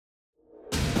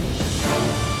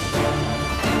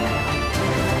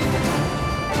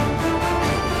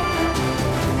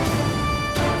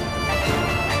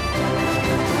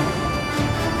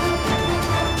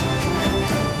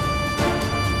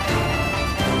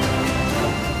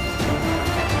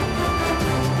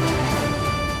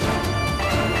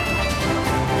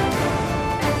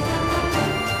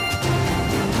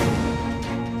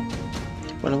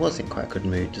was in quite a good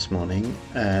mood this morning,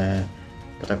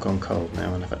 but I've gone cold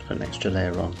now and I've had to put an extra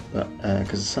layer on, but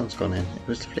because the sun's gone in. It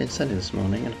was lovely and sunny this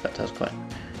morning, and in fact I was quite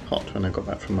hot when I got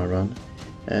back from my run,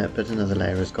 but another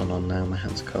layer has gone on now. My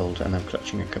hands are cold and I'm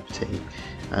clutching a cup of tea,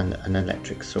 and an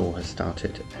electric saw has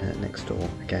started next door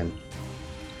again.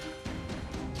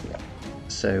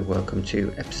 So welcome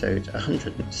to episode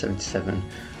 177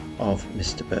 of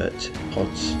Mr. Burt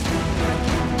Pods.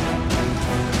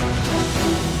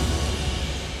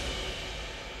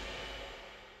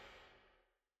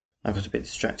 I got a bit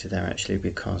distracted there actually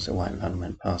because a white van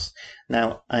went past.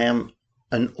 Now I am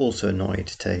also annoyed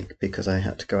today because I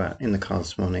had to go out in the car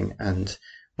this morning, and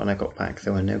when I got back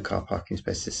there were no car parking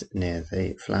spaces near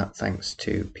the flat, thanks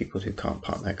to people who can't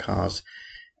park their cars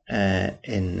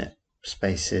in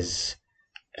spaces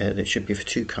that should be for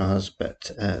two cars,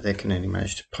 but they can only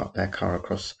manage to park their car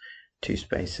across two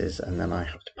spaces, and then I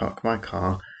have to park my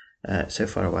car so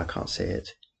far away I can't see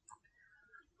it.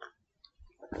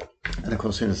 And of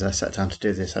course, as soon as I sat down to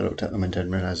do this, I looked out the window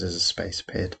and realised there's a space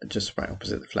appeared just right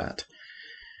opposite the flat.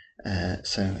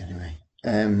 So anyway,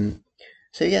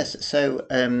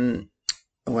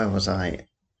 where was I?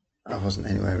 I wasn't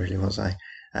anywhere really, was I?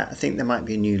 I think there might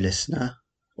be a new listener,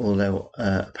 although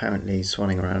apparently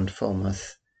swanning around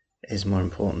Falmouth is more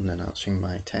important than answering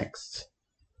my texts.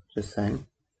 Just saying.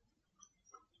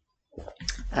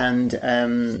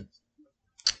 And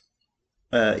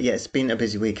it's been a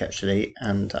busy week actually,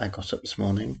 and I got up this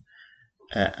morning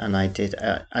and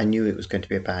I knew it was going to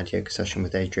be a bad yoga session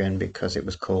with Adrian because it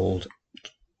was called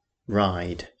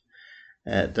Ride.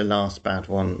 The last bad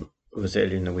one was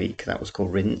earlier in the week. That was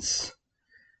called Rinse.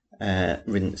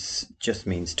 Rinse just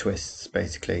means twists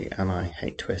basically, and I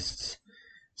hate twists.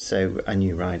 So I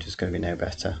knew Ride was going to be no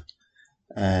better.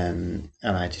 And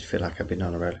I did feel like I'd been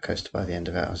on a roller coaster by the end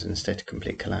of it. I was in a state of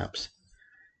complete collapse.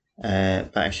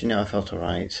 But actually, no, I felt all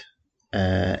right.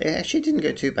 It actually didn't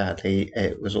go too badly.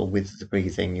 It was all with the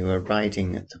breathing. You were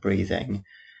riding the breathing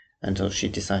until she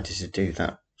decided to do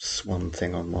that swan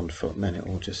thing on one foot, and then it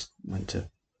all just went to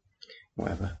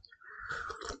whatever.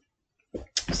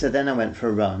 So then I went for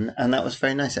a run, and that was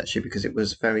very nice actually because it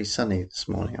was very sunny this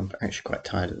morning. I'm actually quite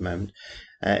tired at the moment.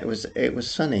 It was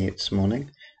sunny this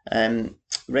morning.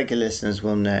 Regular listeners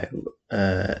will know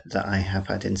that I have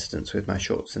had incidents with my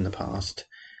shorts in the past.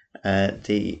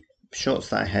 The shorts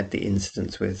that I had the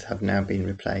incidents with have now been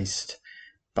replaced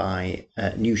by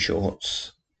new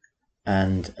shorts,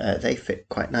 and they fit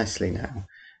quite nicely now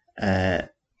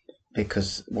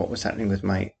because what was happening with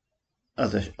my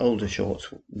other older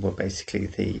shorts were basically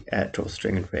the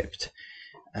drawstring had ripped,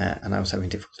 and I was having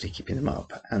difficulty keeping them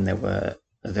up, and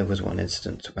there was one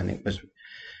incident when it was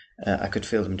I could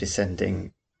feel them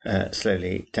descending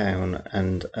slowly down,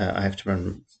 and I have to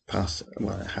run past,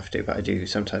 well, I have to, but I do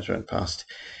sometimes run past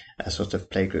a sort of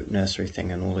playgroup nursery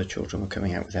thing, and all the children were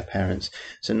coming out with their parents.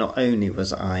 So not only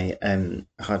was I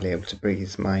hardly able to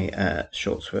breathe, my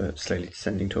shorts were slowly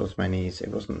descending towards my knees.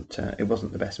 It wasn't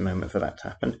the best moment for that to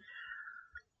happen.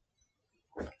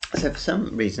 So for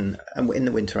some reason, in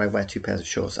the winter I wear two pairs of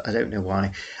shorts. I don't know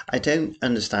why. I don't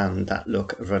understand that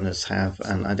look runners have,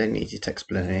 and I don't need it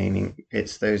explaining.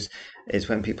 It's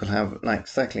when people have like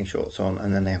cycling shorts on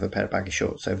and then they have a pair of baggy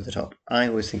shorts over the top. I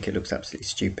always think it looks absolutely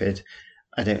stupid.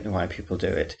 I don't know why people do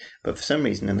it. But for some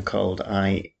reason in the cold,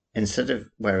 instead of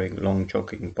wearing long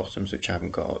jogging bottoms, which I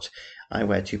haven't got, I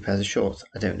wear two pairs of shorts.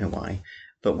 I don't know why.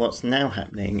 But what's now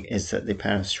happening is that the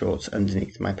pair of shorts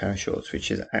underneath my pair of shorts,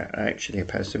 which is actually a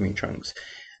pair of swimming trunks,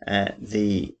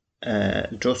 the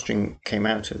drawstring came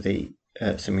out of the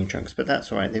swimming trunks, but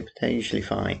that's all right. They're usually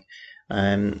fine.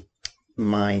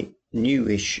 My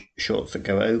newish shorts that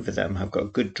go over them have got a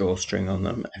good drawstring on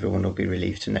them. Everyone will be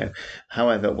relieved to know.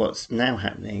 However, what's now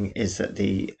happening is that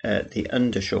the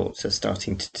undershorts are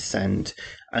starting to descend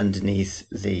underneath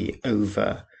the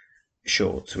over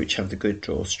shorts, which have the good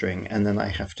drawstring, and then I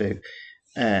have to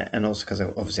and also because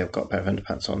obviously I've got a pair of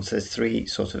underpants on, so there's three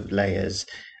sort of layers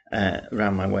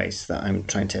around my waist that I'm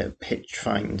trying to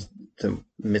find the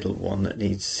middle one that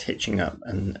needs hitching up,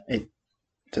 and it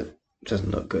doesn't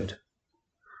look good.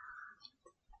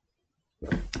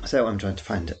 So I'm trying to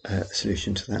find a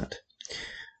solution to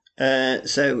that.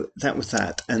 So that was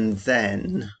that, and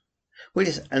then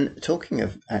and talking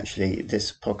of actually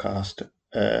this podcast,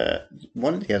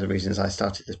 one of the other reasons I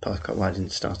started this podcast, well, I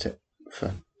didn't start it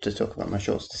to talk about my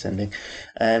shorts descending.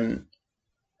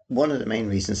 One of the main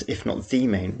reasons, if not the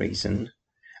main reason,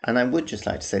 and I would just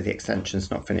like to say the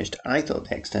extension's not finished. I thought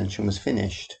the extension was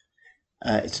finished.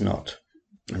 It's not.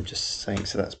 I'm just saying,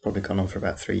 so that's probably gone on for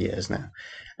about 3 years now.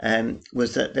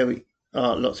 Was that there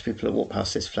are lots of people that walk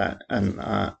past this flat, and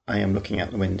I am looking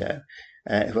out the window,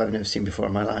 who I've never seen before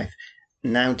in my life.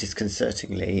 Now,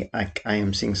 disconcertingly, I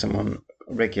am seeing someone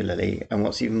regularly, and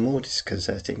what's even more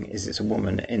disconcerting is it's a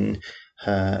woman in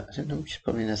her, I don't know, she's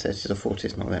probably in her 30s or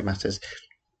 40s, not that it matters.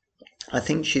 I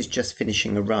think she's just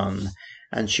finishing a run,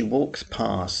 and she walks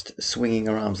past, swinging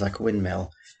her arms like a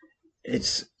windmill.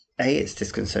 It's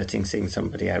disconcerting seeing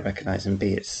somebody I recognise, and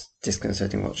B, it's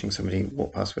disconcerting watching somebody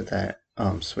walk past with their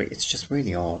arms swing. It's just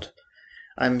really odd.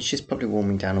 I mean, she's probably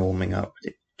warming down or warming up,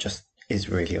 but it just is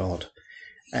really odd.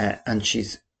 And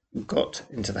she's got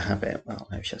into the habit. Well,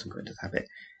 no, she hasn't got into the habit.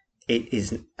 It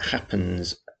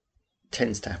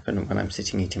tends to happen when I'm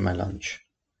sitting eating my lunch.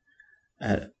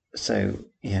 So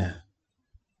yeah,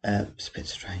 it's a bit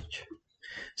strange.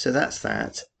 So that's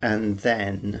that, and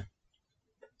then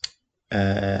what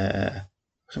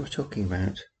am I talking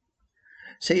about?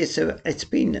 So yeah, so it's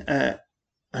been. I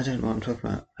don't know what I'm talking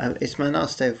about. It's my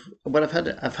last day of. Well,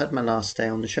 I've had my last day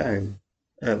on the show,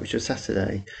 which was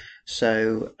Saturday.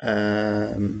 So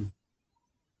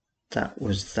that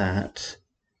was that.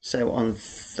 So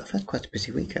I've had quite a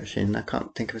busy week actually, and I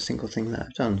can't think of a single thing that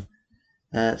I've done.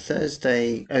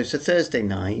 Thursday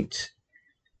night,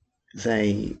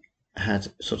 they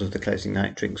had sort of the closing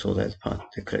night drinks, although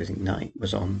the closing night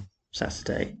was on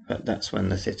Saturday. But that's when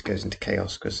the theatre goes into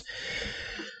chaos because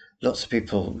lots of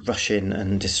people rush in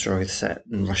and destroy the set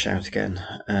and rush out again,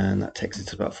 and that takes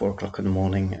until about 4 o'clock in the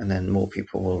morning, and then more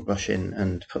people will rush in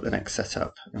and put the next set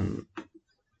up.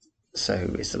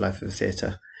 So it's the life of the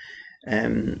theatre.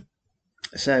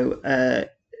 So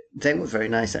they were very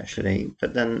nice actually,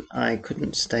 but then I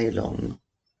couldn't stay long,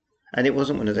 and it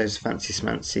wasn't one of those fancy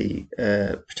smancy,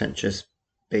 pretentious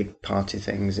big party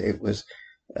things. It was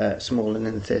small and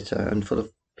in the theatre and full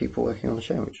of people working on the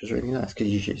show, which was really nice because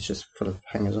usually it's just full of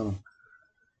hangers on.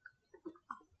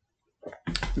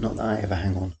 Not that I ever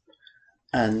hang on.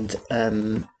 And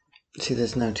see,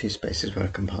 there's now 2 spaces where I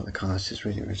can park the car. It's just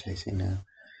really irritating now.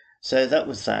 So that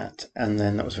was that, and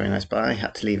then that was very nice. But I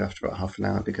had to leave after about half an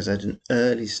hour because I had an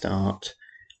early start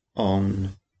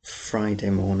on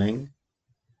Friday morning.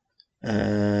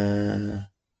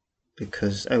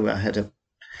 Because I had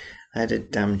a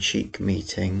damn cheek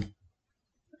meeting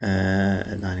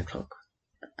at 9 o'clock.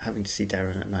 Having to see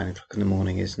Darren at 9 o'clock in the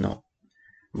morning is not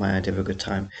my idea of a good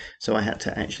time. So I had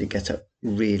to actually get up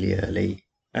really early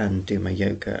and do my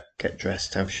yoga, get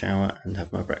dressed, have a shower, and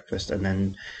have my breakfast, and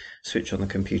then switch on the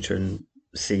computer and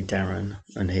see Darren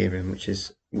and hear him, which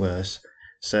is worse.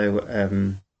 So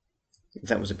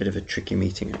that was a bit of a tricky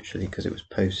meeting actually because it was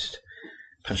post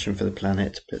Passion for the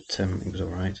Planet, but it was all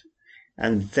right.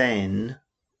 And then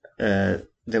there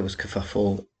was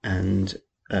kerfuffle, and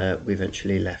we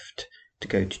eventually left to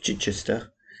go to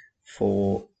Chichester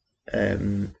for a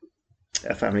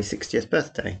family's 60th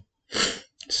birthday.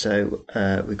 So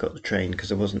we got the train because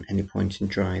there wasn't any point in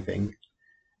driving.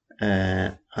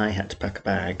 I had to pack a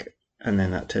bag, and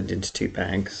then that turned into 2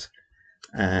 bags,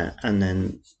 and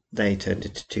then they turned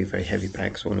into 2 very heavy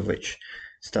bags, one of which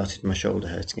started my shoulder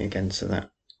hurting again, so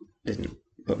that didn't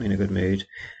put me in a good mood.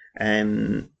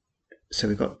 So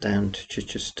we got down to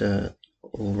Chichester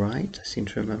all right, I seem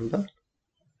to remember.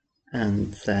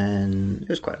 And then it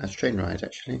was quite a nice train ride,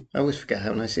 actually. I always forget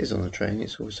how nice it is on the train.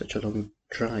 It's always such a long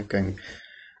drive going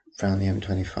around the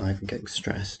M25 and getting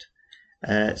stressed.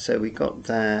 So we got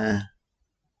there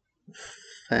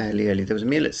fairly early. There was a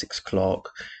meal at 6 o'clock.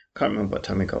 Can't remember what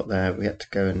time we got there. We had to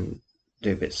go and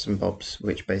do bits and bobs,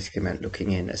 which basically meant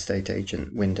looking in estate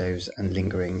agent windows and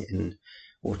lingering in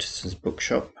Waterston's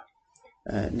bookshop.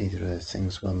 Neither of those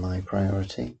things were my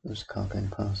priority. There was a car going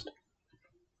past.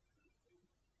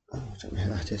 Oh, I don't know who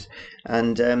that is.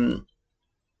 And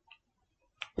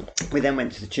we then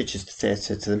went to the Chichester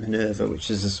Theatre, to the Minerva, which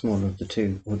is the smaller of the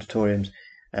 2 auditoriums,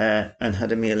 and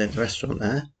had a meal in the restaurant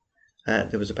there.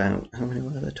 There was about, how many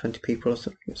were there, 20 people or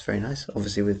something. It was very nice,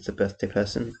 obviously with the birthday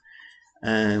person.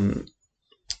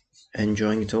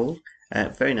 Enjoying it all.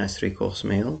 Very nice 3-course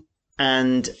meal.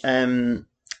 And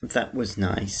that was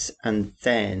nice. And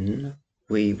then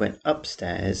we went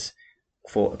upstairs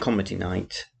for a comedy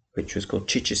night, which was called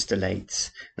Chichester Lates.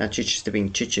 Now, Chichester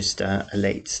being Chichester, a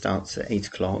late starts at 8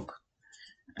 o'clock,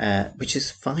 which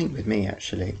is fine with me,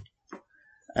 actually.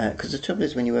 Because the trouble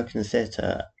is, when you work in the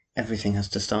theatre, everything has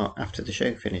to start after the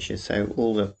show finishes. So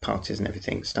all the parties and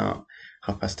everything start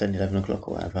 10:30, 11 o'clock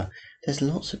or whatever. There's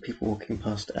lots of people walking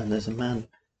past, and there's a man.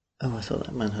 Oh, I thought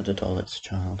that man had a doll. It's a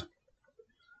child.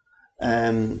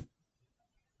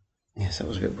 Yes, that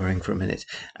was a bit worrying for a minute.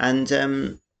 And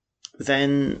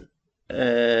then...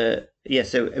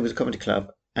 so it was a comedy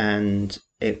club, and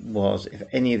it was, if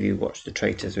any of you watched The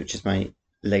Traitors, which is my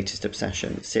latest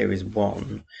obsession, series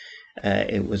 1,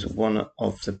 It was one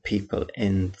of the people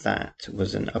in that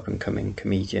was an up-and-coming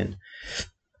comedian.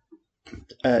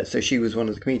 So she was one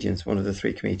of the comedians, one of the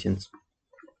 3 comedians.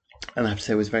 And I have to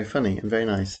say it was very funny and very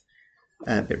nice.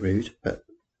 A bit rude, but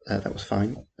that was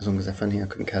fine. As long as they're funny, I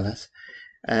couldn't care less.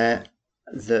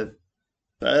 The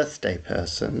birthday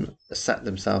person sat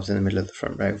themselves in the middle of the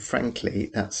front row. Frankly,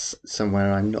 that's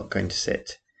somewhere I'm not going to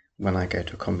sit when I go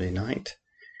to a comedy night.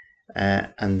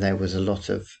 And there was a lot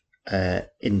of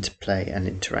interplay and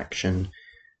interaction,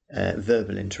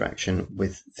 verbal interaction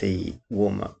with the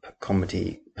warm-up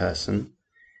comedy person,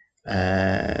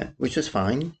 which was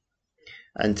fine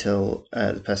until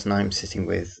the person I'm sitting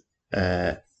with,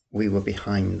 we were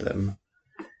behind them.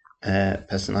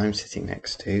 Person I'm sitting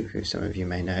next to, who some of you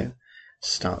may know,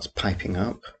 starts piping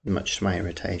up, much to my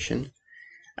irritation.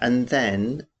 And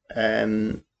then,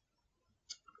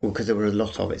 because there were a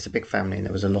lot of it, it's a big family and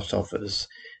there was a lot of us,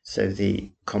 so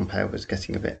the compere was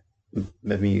getting a bit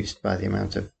amused by the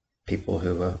amount of people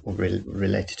who were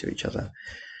related to each other.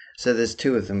 So there's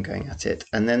 2 of them going at it,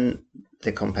 and then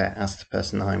the compere asked the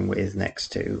person I'm with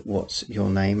next to, "What's your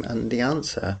name?" And the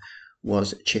answer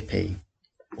was Chippy,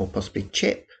 or possibly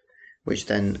Chip, which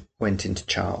then went into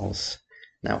Charles.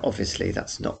 Now, obviously,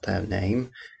 that's not their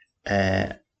name.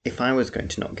 If I was going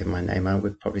to not give my name, I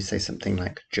would probably say something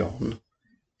like John,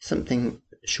 something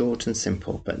short and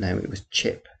simple, but no, it was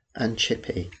Chip and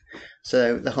Chippy.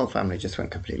 So the whole family just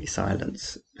went completely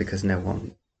silent because no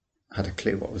one had a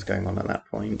clue what was going on at that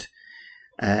point.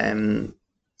 And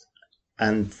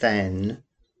then,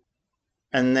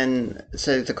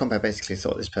 so the compere basically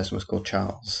thought this person was called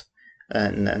Charles,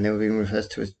 and they were being referred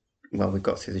to as, well, we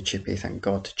got through the Chippy, thank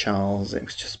God, to Charles. It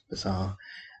was just bizarre.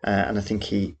 And I think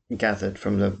he gathered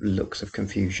from the looks of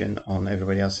confusion on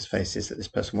everybody else's faces that this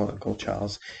person wasn't called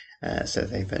Charles. So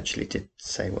they eventually did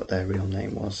say what their real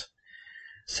name was.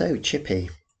 So, Chippy.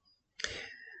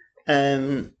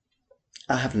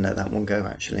 I haven't let that one go,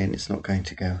 actually, and it's not going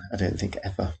to go, I don't think,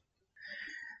 ever.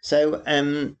 So,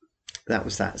 that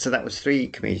was that. So that was 3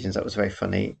 comedians. That was very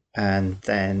funny. And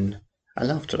then I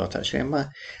laughed a lot, actually.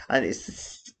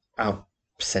 I've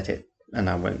said it, and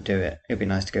I won't do it. It'd be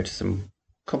nice to go to some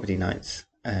comedy nights,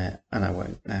 and I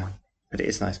won't now. But it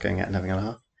is nice going out and having a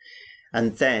laugh.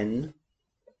 And then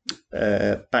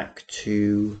back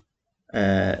to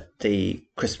the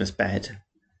Christmas bed.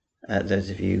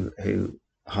 Those of you who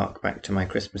hark back to my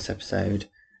Christmas episode.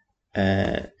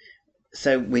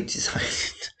 So we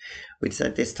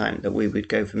decided this time that we would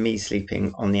go for me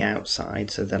sleeping on the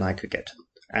outside, so then I could get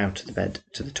out of the bed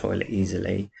to the toilet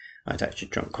easily. I'd actually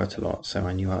drunk quite a lot, so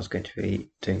I knew I was going to be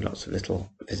doing lots of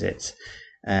little visits.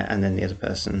 And then the other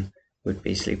person would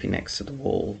be sleeping next to the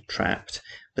wall, trapped.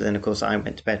 But then, of course, I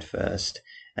went to bed first.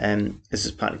 This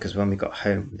is partly because when we got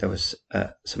home, there was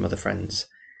some other friends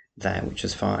there, which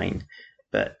was fine.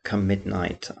 But come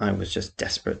midnight, I was just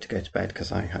desperate to go to bed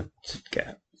because I had to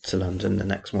get to London the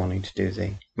next morning to do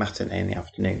the matinee in the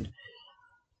afternoon.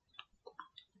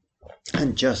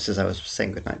 And just as I was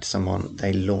saying goodnight to someone,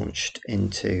 they launched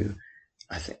into,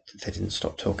 I think they didn't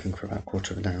stop talking for about a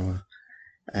quarter of an hour.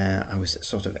 I was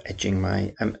sort of edging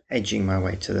my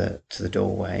way to the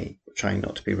doorway, trying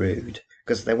not to be rude,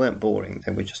 because they weren't boring.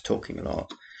 They were just talking a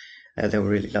lot. They were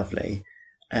really lovely,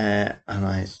 and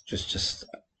I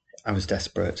was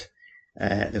desperate.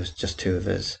 There was just 2 of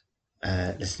us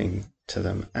listening to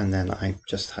them, and then I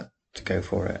just had to go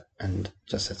for it and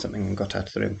just said something and got out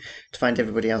of the room to find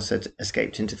everybody else had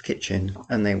escaped into the kitchen,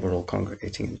 and they were all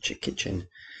congregating in the kitchen.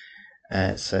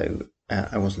 So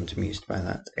I wasn't amused by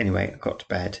that. Anyway, I got to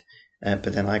bed,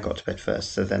 but then I got to bed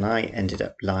first. So then I ended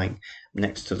up lying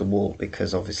next to the wall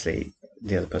because obviously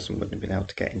the other person wouldn't have been able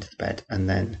to get into the bed. And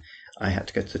then I had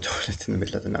to go to the toilet in the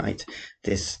middle of the night.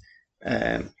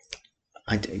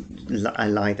 I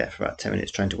lie there for about 10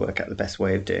 minutes trying to work out the best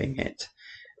way of doing it.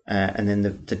 And then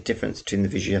the difference between the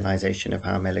visualization of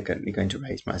how I'm elegantly going to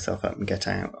raise myself up and get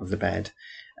out of the bed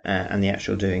and the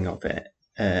actual doing of it,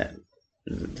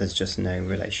 there's just no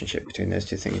relationship between those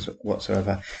 2 things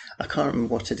whatsoever. I can't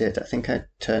remember what I did. I think I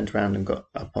turned around and got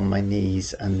up on my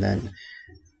knees and then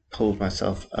pulled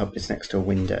myself up. It's next to a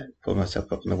window. Pulled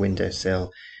myself up on the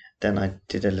windowsill. Then I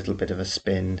did a little bit of a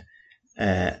spin,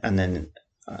 and then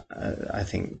I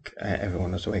think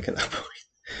everyone was awake at that point.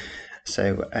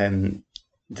 So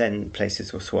then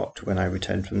places were swapped when I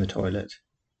returned from the toilet.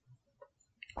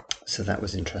 So that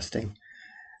was interesting.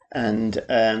 And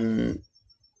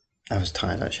I was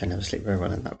tired, actually. I never sleep very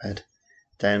well in that bed.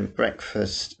 Then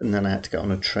breakfast, and then I had to get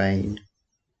on a train.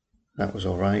 That was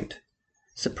all right.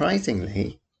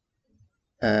 Surprisingly,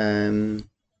 we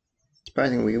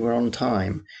were on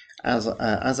time. As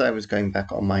I was going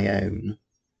back on my own,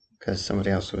 because somebody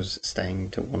else was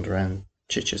staying to wander around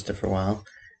Chichester for a while.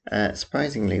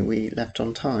 Surprisingly, we left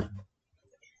on time,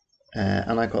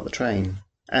 and I got the train.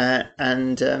 It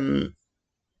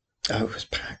was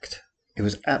packed. It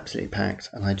was absolutely packed,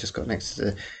 and I just got next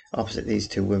to opposite these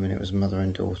two women. It was mother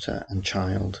and daughter and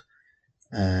child.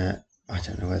 I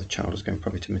don't know where the child was going,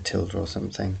 probably to Matilda or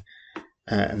something.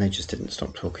 And they just didn't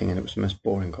stop talking, and it was the most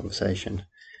boring conversation.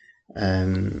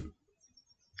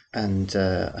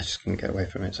 I just couldn't get away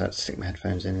from it, so I had to stick my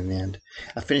headphones in the end.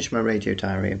 I finished my radio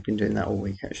diary. I've been doing that all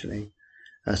week, actually.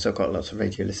 So I got lots of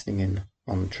radio listening in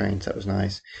on the trains. That was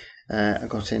nice. I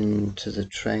got into the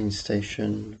train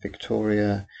station,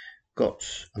 Victoria.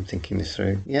 I'm thinking this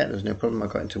through. Yeah, there was no problem. I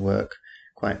got into work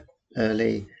quite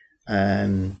early,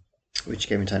 which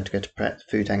gave me time to go to Pret.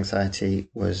 Food anxiety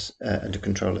was under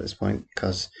control at this point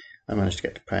because I managed to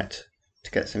get to Pret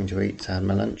to get something to eat, so I had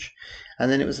my lunch.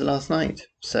 And then it was the last night.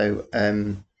 So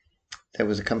there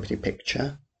was a company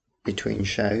picture between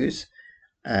shows,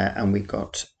 and we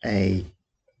got a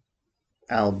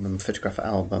photograph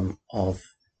album of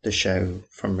the show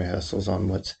from rehearsals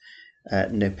onwards.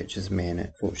 No pictures of me in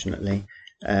it, fortunately,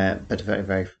 but a very,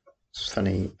 very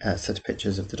funny set of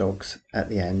pictures of the dogs at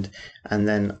the end. And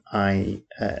then I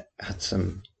had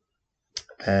some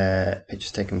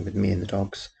pictures taken with me and the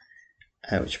dogs,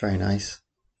 which were very nice.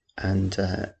 And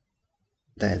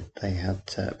they had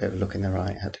a bit of a look in their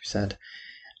eye, it had to be said.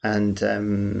 And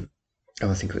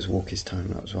I think it was Walkie's time,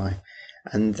 that was why.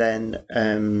 And then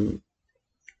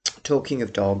talking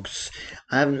of dogs,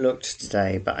 I haven't looked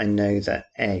today, but I know that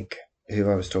Egg, who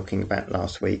I was talking about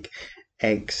last week,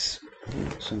 Egg's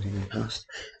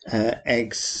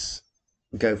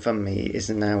GoFundMe is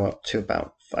now up to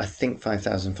about, I think,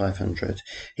 5,500.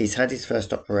 He's had his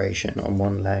first operation on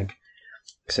one leg,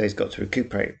 so he's got to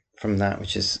recuperate from that,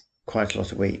 which is quite a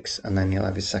lot of weeks, and then he'll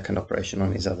have his second operation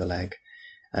on his other leg.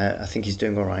 I think he's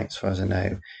doing all right, as far as I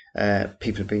know.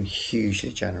 People have been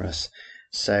hugely generous.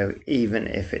 So even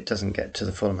if it doesn't get to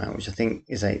the full amount, which I think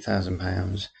is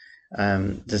 £8,000,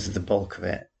 this is the bulk of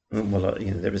it. Well,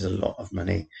 there is a lot of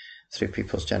money through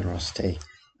people's generosity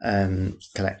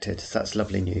collected. So that's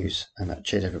lovely news, and that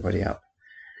cheered everybody up.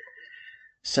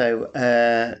 So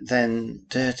then,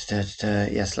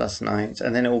 yes, last night,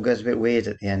 and then it all goes a bit weird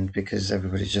at the end because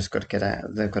everybody's just got to get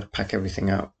out. They've got to pack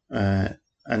everything up, and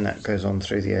that goes on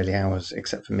through the early hours,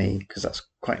 except for me, because I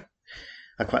quite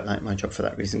like my job for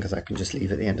that reason, because I can just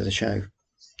leave at the end of the show,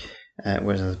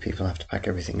 whereas other people have to pack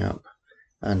everything up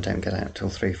and don't get out till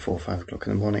 3, 4, 5 o'clock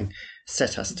in the morning.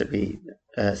 Set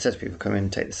of people come in,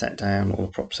 take the set down, all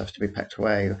the props have to be packed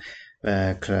away,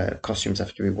 costumes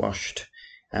have to be washed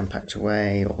and packed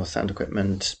away, all the sound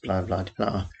equipment, blah, blah,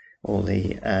 blah. All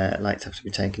the lights have to be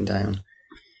taken down.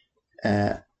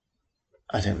 I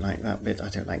don't like that bit. I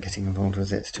don't like getting involved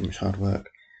with it. It's too much hard work.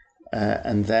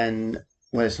 And then,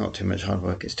 well, it's not too much hard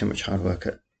work. It's too much hard work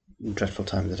at a dreadful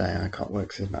time of the day. I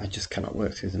just cannot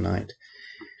work through the night.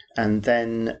 And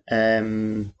then I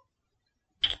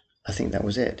think that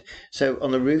was it. So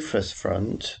on the Rufus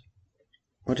front,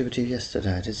 what did we do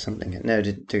yesterday? I did something. No, I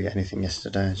didn't do anything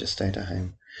yesterday. I just stayed at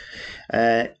home.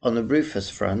 On the Rufus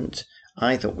front,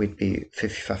 I thought we'd be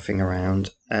fiffy-faffing around,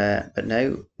 but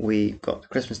no, we got the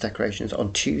Christmas decorations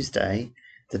on Tuesday,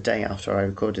 the day after I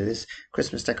recorded this.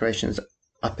 Christmas decorations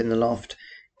up in the loft,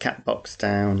 cat box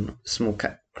down, small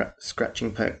cat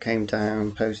scratching poke came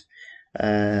down, post.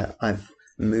 I've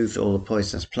moved all the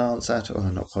poisonous plants out, or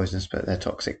not poisonous, but they're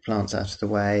toxic plants out of the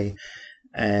way.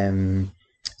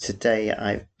 Today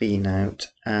I've been out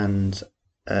and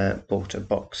bought a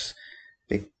box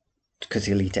because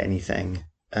he'll eat anything.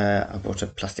 I bought a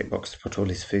plastic box to put all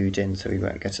his food in so he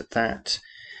won't get at that.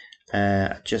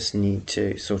 I just need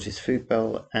to sort his food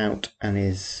bowl out and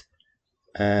his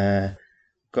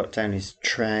got down his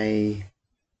tray,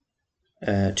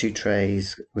 2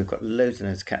 trays. We've got loads and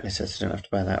loads of cat litter, so don't have to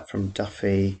buy that from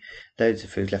Duffy. Loads of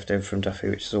food left over from Duffy,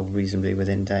 which is all reasonably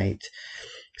within date.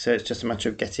 So it's just a matter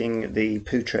of getting the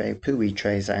poo-wee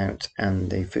trays out and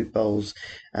the food bowls,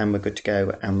 and we're good to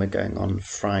go. And we're going on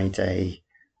Friday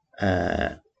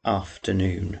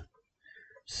afternoon.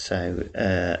 So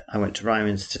I went to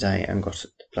Ryman's today and got a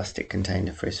plastic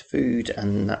container for his food,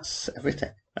 and that's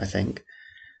everything, I think.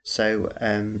 So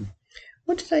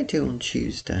what did I do on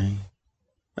Tuesday?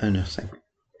 Oh, nothing.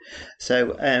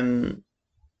 So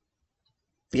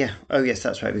yeah. Oh, yes,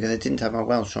 that's right, because I didn't have my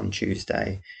Welsh on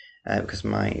Tuesday. Because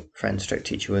my friend stroke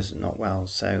teacher was not well,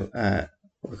 so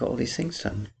we got all these things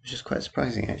done, which is quite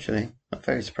surprising, actually. Not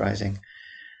very surprising.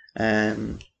 I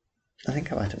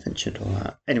think I might have mentioned all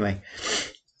that. Anyway,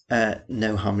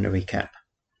 no harm in a recap.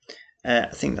 I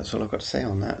think that's all I've got to say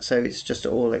on that. So it's just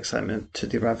all excitement to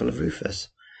the arrival of Rufus.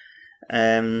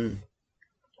 Then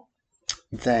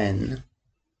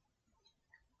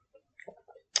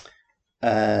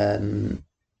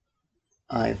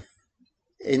I've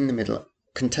in the middle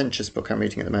contentious book I'm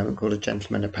reading at the moment called A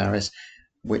Gentleman in Paris,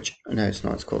 which no, it's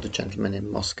not. It's called A Gentleman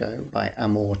in Moscow by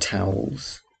Amor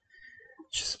Towles,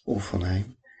 which is an awful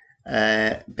name.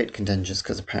 Bit contentious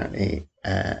because apparently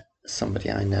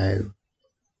somebody I know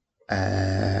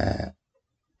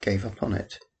gave up on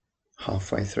it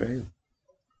halfway through.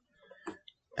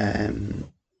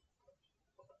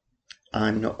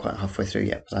 I'm not quite halfway through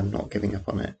yet, but I'm not giving up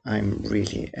on it. I'm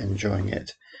really enjoying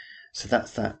it. So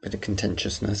that's that bit of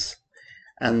contentiousness.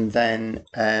 And then,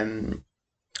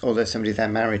 although somebody they're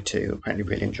married to apparently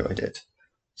really enjoyed it,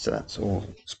 so that's all a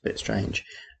bit strange.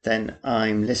 Then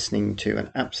I'm listening to and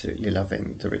absolutely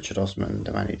loving the Richard Osman,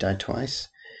 The Man Who Died Twice.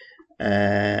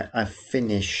 I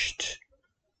finished.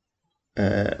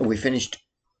 We finished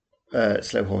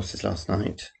Slow Horses last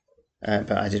night,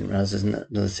 but I didn't realise there's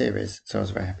another series, so I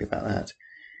was very happy about that.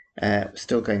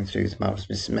 Still going through The Marvelous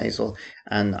Mrs. Maisel,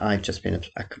 and I've just been.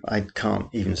 I can't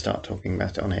even start talking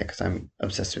about it on here because I'm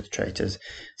obsessed with Traitors.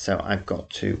 So I've got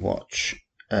to watch.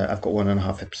 I've got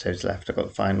 1.5 episodes left. I've got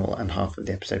the final and half of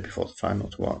the episode before the final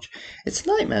to watch. It's a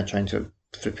nightmare trying to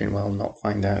flipping well not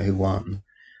find out who won,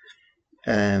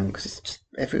 because it's just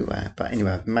everywhere. But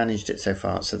anyway, I've managed it so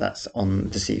far, so that's on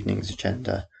this evening's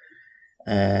agenda.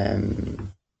 I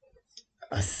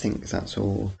think that's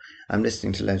all. I'm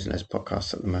listening to loads and loads of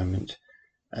podcasts at the moment.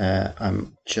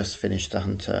 I'm just finished The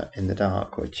Hunter in the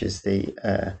Dark, which is the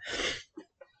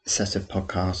set of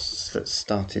podcasts that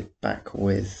started back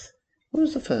with... What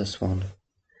was the first one?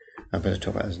 I better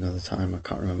talk about those another time. I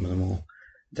can't remember them all.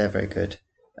 They're very good.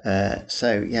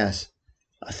 So, yes,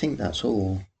 I think that's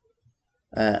all.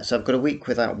 So I've got a week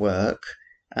without work,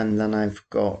 and then I'm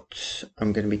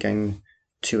going to be going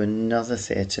to another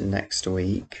theatre next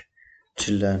week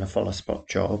to learn a follow spot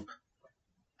job,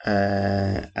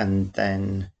 and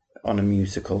then on a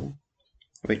musical,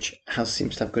 which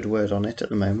seems to have good word on it at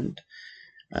the moment,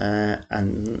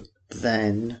 and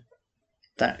then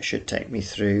that should take me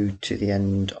through to the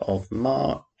end of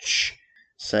March.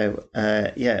 So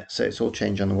so it's all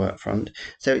change on the work front.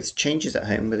 So it's changes at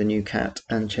home with a new cat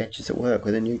and changes at work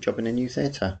with a new job in a new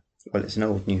theatre. Well, it's an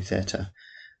old new theatre,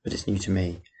 but it's new to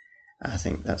me. I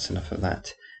think that's enough of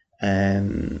that.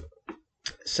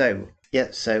 So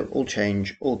all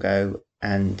change, all go,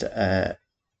 and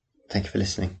thank you for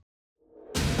listening.